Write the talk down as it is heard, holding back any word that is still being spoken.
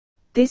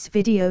This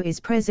video is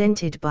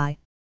presented by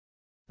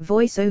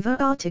VoiceOver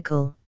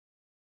article.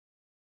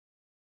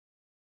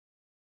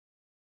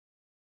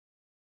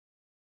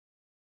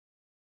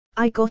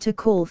 I got a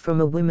call from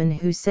a woman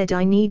who said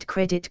I need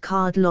credit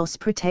card loss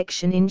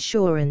protection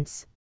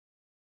insurance.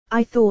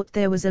 I thought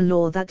there was a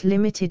law that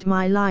limited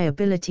my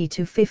liability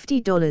to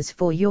 $50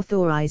 for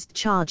authorized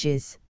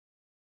charges.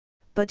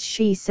 But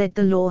she said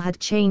the law had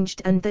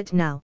changed and that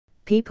now,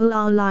 people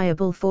are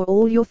liable for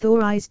all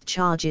authorized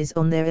charges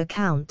on their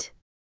account.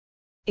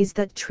 Is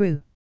that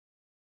true?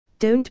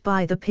 Don't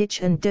buy the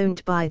pitch and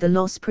don't buy the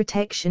loss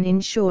protection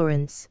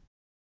insurance.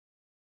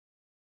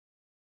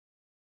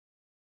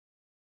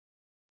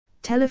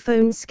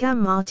 Telephone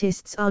scam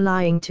artists are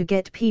lying to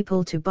get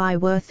people to buy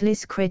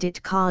worthless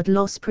credit card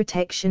loss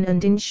protection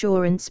and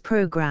insurance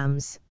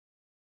programs.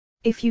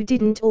 If you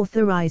didn't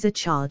authorize a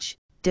charge,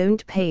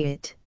 don't pay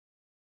it.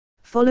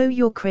 Follow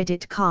your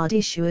credit card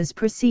issuer's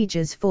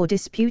procedures for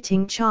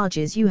disputing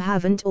charges you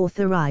haven't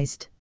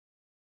authorized.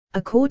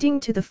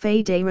 According to the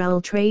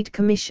Federal Trade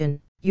Commission,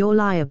 your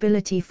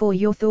liability for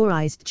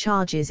authorized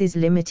charges is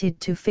limited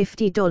to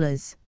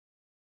 $50.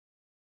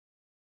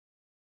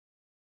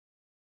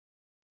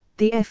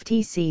 The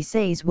FTC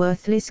says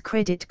worthless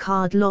credit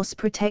card loss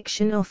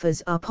protection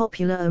offers are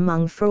popular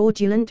among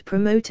fraudulent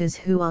promoters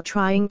who are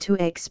trying to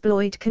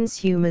exploit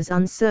consumers'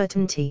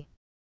 uncertainty.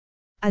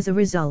 As a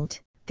result,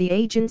 the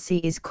agency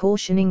is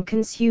cautioning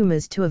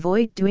consumers to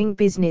avoid doing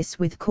business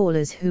with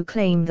callers who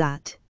claim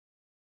that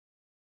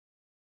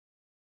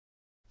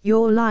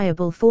you're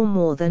liable for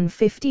more than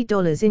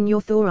 $50 in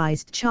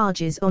authorized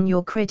charges on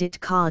your credit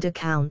card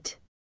account.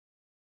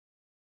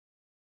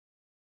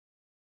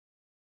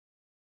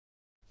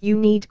 You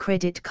need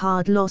credit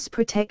card loss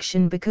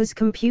protection because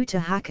computer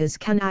hackers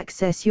can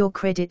access your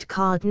credit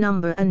card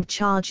number and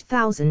charge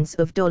thousands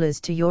of dollars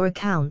to your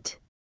account.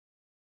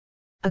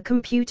 A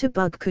computer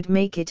bug could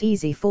make it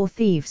easy for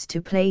thieves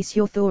to place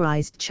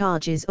authorized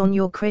charges on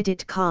your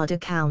credit card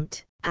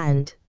account,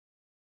 and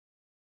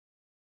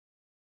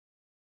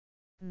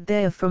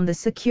they're from the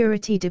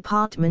security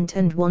department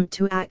and want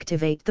to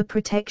activate the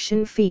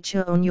protection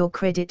feature on your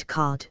credit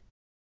card.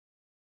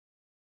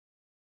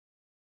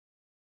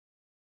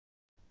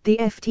 The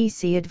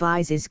FTC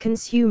advises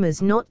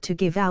consumers not to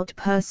give out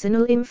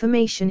personal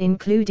information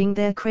including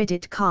their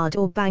credit card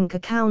or bank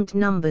account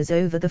numbers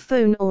over the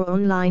phone or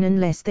online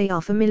unless they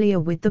are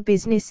familiar with the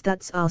business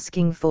that's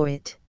asking for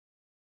it.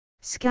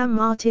 Scam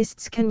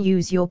artists can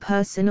use your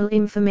personal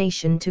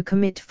information to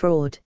commit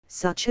fraud,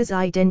 such as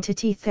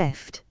identity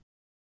theft.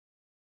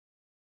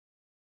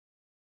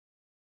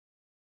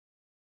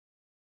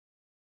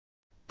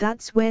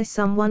 That's where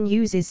someone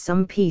uses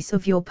some piece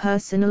of your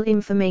personal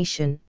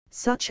information,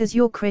 such as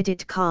your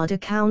credit card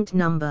account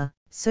number,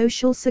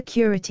 social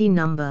security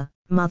number,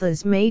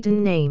 mother's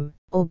maiden name,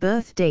 or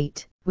birth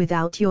date,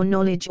 without your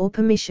knowledge or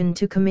permission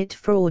to commit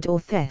fraud or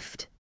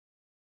theft.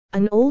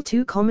 An all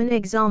too common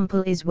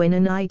example is when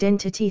an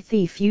identity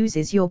thief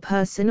uses your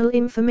personal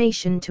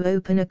information to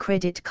open a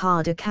credit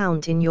card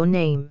account in your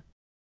name.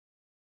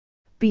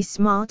 Be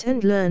smart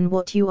and learn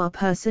what you are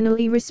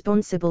personally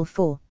responsible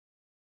for.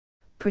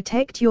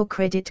 Protect your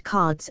credit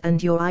cards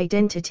and your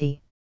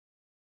identity.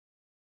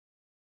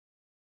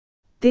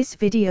 This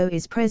video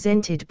is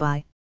presented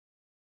by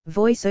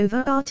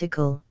VoiceOver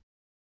article.